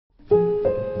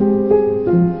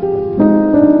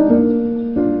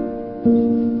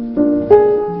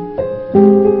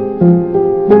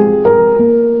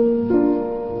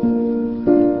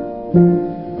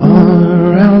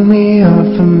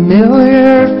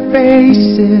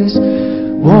faces,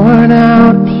 worn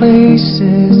out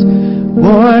places,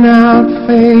 worn out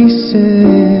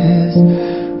faces,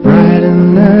 bright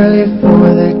and early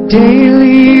for their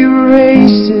daily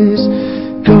races,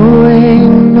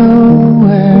 going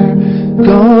nowhere,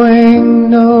 going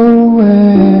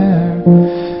nowhere.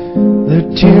 Their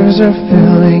tears are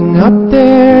filling up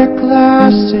their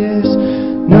glasses,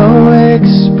 no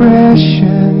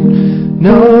expression,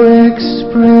 no expression.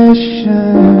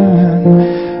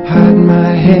 Hide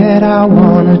my head, I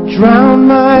wanna drown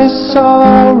my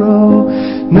sorrow.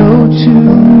 No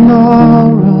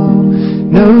tomorrow,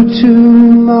 no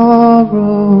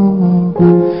tomorrow.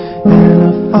 And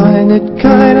I find it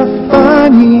kinda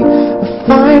funny, I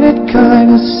find it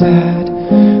kinda sad.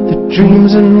 The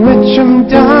dreams in which I'm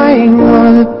dying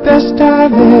are the best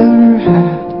I've ever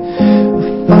had. I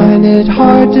find it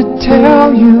hard to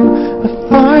tell you, I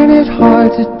find it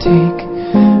hard to take.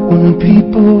 When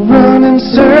people run in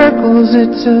circles,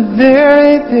 it's a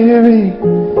very, very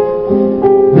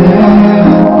mad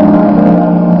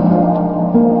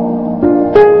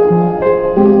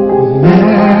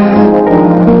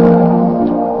world.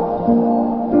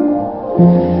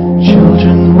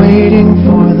 Children waiting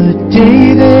for the day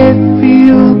they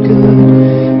feel good.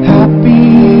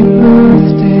 Happy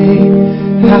birthday,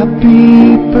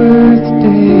 happy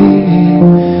birthday.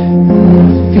 And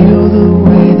I feel the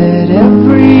way that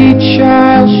every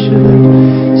child should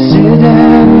sit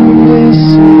and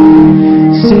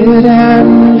listen, sit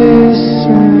and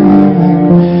listen.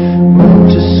 Went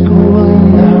to school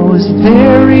and I was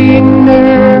very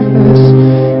nervous.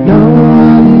 No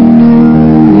one knew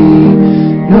me,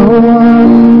 no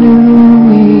one knew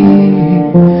me.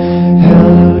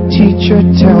 Hello teacher,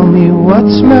 tell me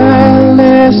what's my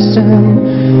lesson.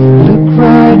 Look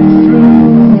right through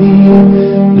me,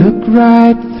 look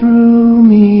right through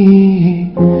me.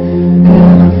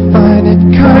 And I find it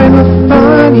kinda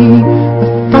funny, I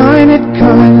find it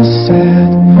kinda sad.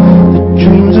 The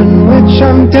dreams in which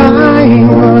I'm dying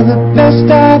are the best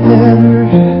I've ever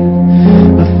had.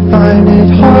 I find it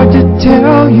hard to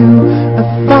tell you, I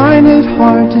find it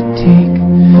hard to take.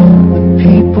 When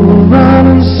people run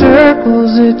in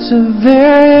circles, it's a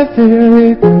very,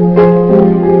 very